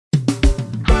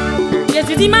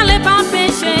Jésus dit mal est pas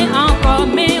péché encore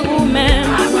mais ou même.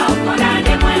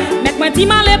 Moi dis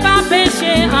mal est pas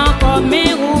péché encore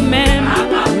mais ou même.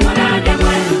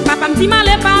 Papa me dit mal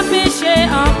est pas péché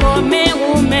encore mais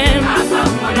ou même.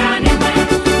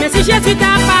 Mais si Jésus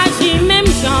t'a pas dit même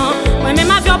genre, moi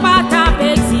même avion pas t'a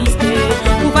existé.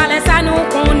 Ou valait ça nous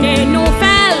connaît nous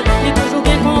fait, il toujours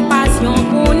bien compassion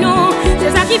pour nous.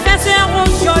 C'est ça qui fait ce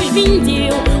rôle je viens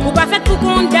dire. Ou pas fait pour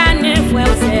condamner frère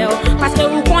ou sœur, parce que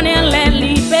vous connaissez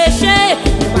les péchés,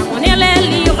 ou pas connaissez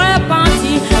les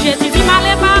repentis. Jésus dit mal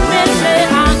est pas péché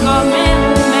encore mais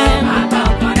ou même.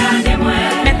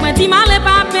 Moi dit mal est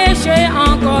pas péché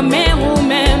encore mais ou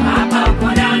même.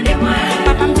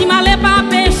 Papa me dit mal est pas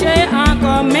péché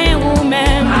encore mais ou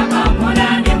même.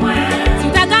 Si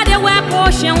t'as gardé ouais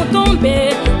prochain ou tombé,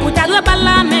 ou t'as droit pas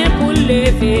la main pour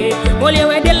lever, au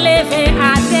lieu de lever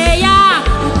à terre,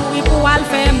 ou pour aller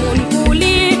faire mon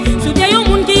coulis. Si t'es un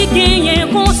monde qui gagne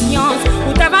conscience,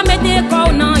 ou t'as va mettre des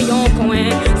corps dans un coin,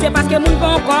 c'est parce que mon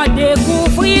bon corps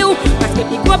découvrir, parce que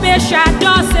petit gros péché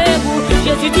dans c'est vous.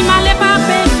 Jésus dit mal est pas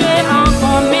péché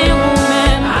encore mais ou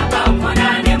même.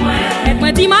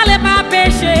 Moi dit mal est pas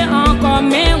péché encore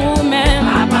mais ou même.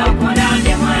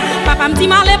 Papa me dit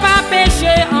mal est pas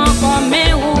péché encore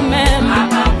mais ou même.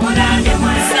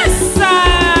 C'est ça.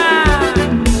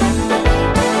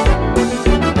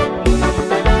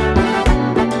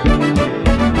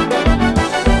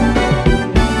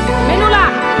 Mais nous là.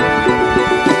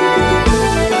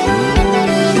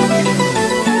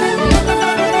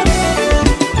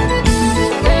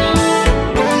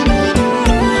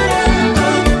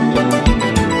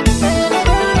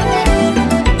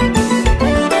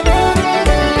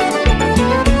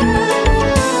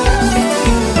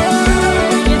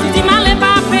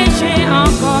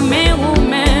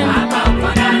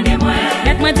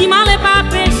 Dis mal est pas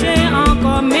péché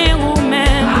encore mais ou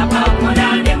même.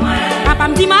 Papa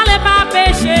me dit mal est pas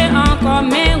péché encore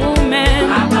mais ou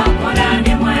même.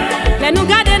 Les nous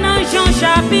garder dans Jean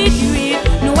chapitre 8,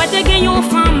 nous était gagnons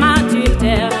femme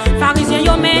adultère. Pharisiens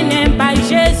yo mènent pas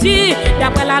Jésus,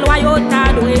 d'après la loi yo t'a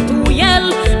doué tout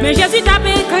yel. Mais Jésus t'a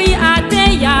écrit à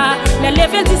Théa, les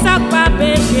lever dit ça pas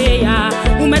péché ya.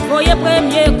 Ou mettre voyer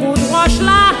premier coup de roche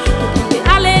là.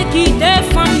 Allez quitter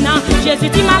femme nan. Jésus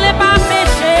dit mal est pas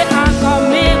péché encore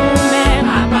mais ou même.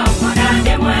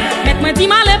 Moi dit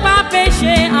mal est pas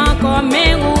péché encore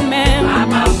mais ou même.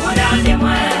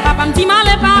 Papa me dit mal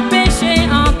est pas péché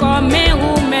encore mais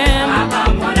ou même.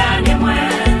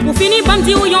 Pour finir bon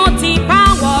dit ou yon ti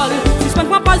parole, suspend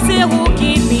moi pas c'est où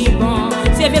qui vit bon.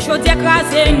 C'est vieux chose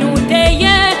écraser nous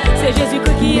tailler, c'est Jésus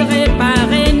qui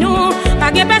répare nous. Pas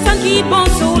de personne qui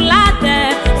pense sur la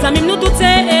terre, ça même nous tous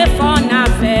c'est effort à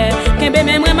faire. Kembe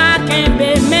même remarque,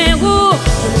 kembe même roue,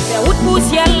 c'est route pour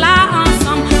ciel là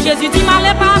ensemble. Jésus dit mal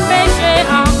est pas péché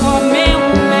encore mais ou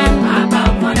même.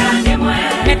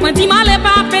 Moi dit mal est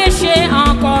pas péché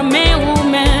encore mais ou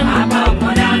même.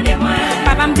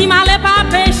 Papa me dit mal est pas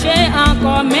péché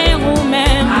encore mais ou même.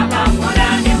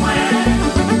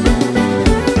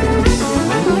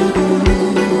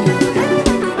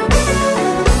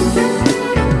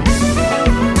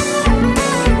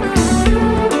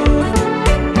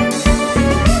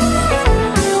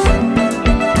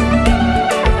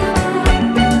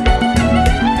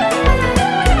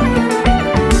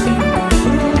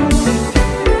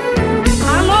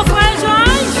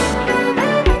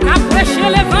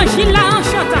 L'évangile là en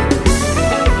chantant.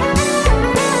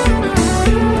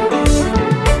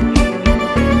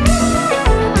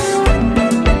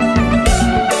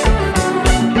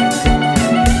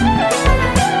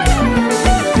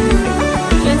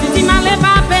 Jésus dit mal est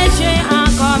pas péché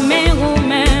encore mais ou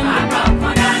même.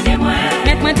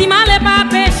 Moi dit mal est pas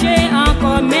péché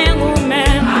encore mais ou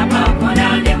même.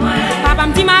 Papa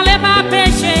me dit mal est pas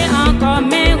péché encore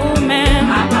mais ou même.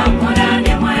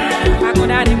 Pas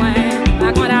condamner-moi.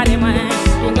 Condamnez-moi,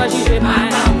 il va juger moi.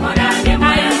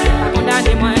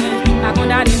 Condamnez-moi,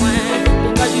 condamnez-moi,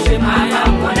 il va juger moi.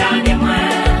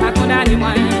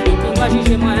 Condamnez-moi, il va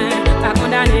juger moi.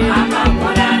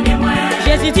 Condamnez-moi.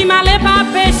 Jésus dit mal est pas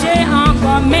péché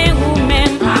encore mais ou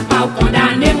même.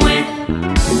 Condamnez-moi.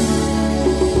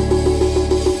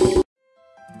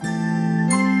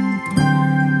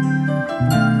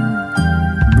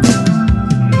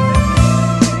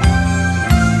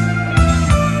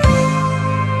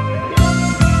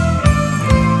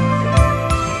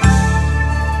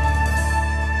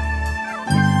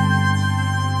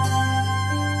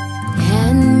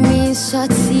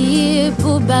 Sorti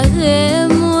pour barrer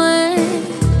moi,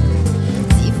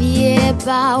 si vieux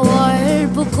parole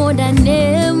pour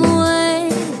condamner moi,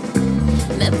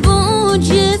 mais bon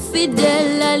Dieu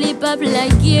fidèle, il pas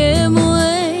blaguer moi.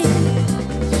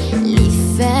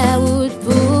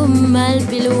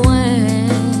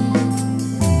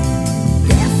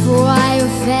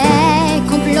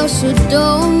 sous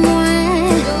dos moi,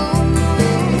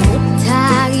 pour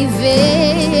t'arriver,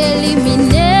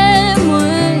 éliminer moi.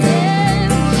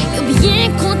 Yo bien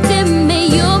compté, mais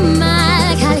yo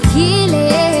mal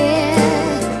calculé.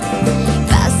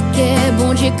 Parce que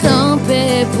bon Dieu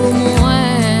campé pour moi.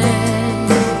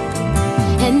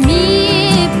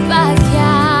 Ennemi pas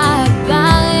capable.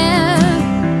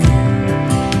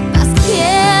 Parce que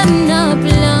n'a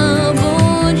plein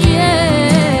bon Dieu.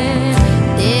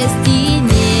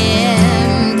 Destiné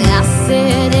tracé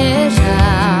déjà.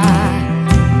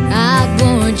 À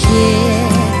bon Dieu.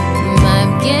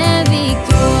 Même gain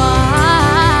victoire.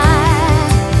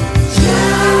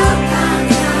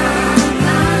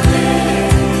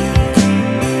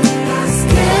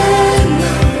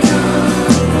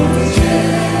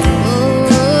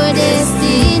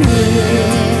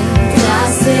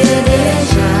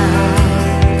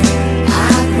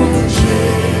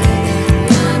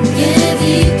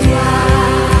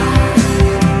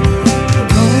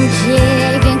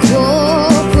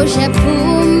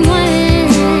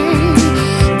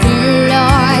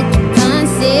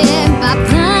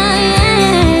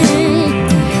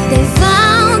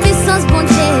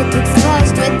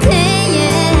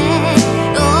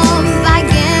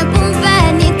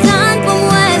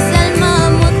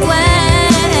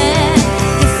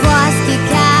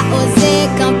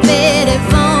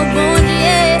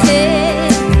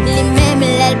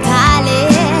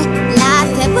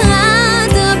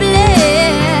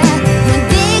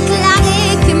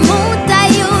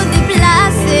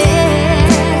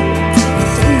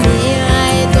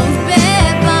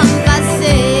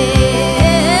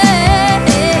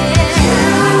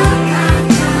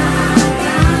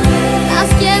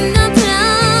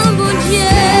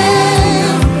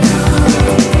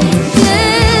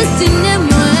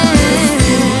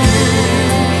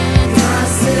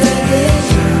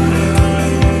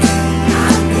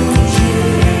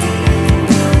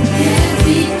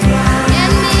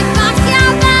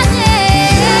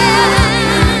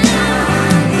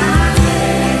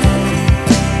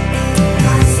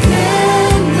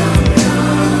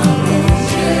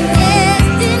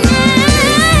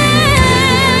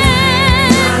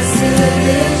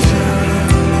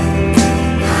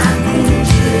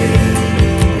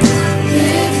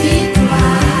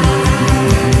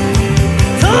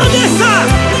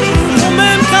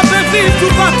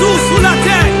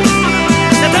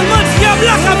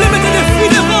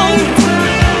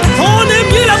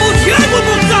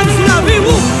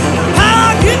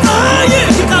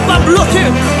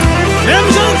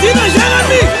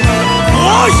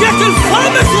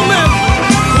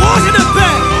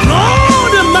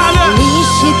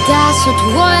 Sous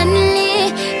trône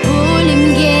pour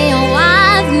lui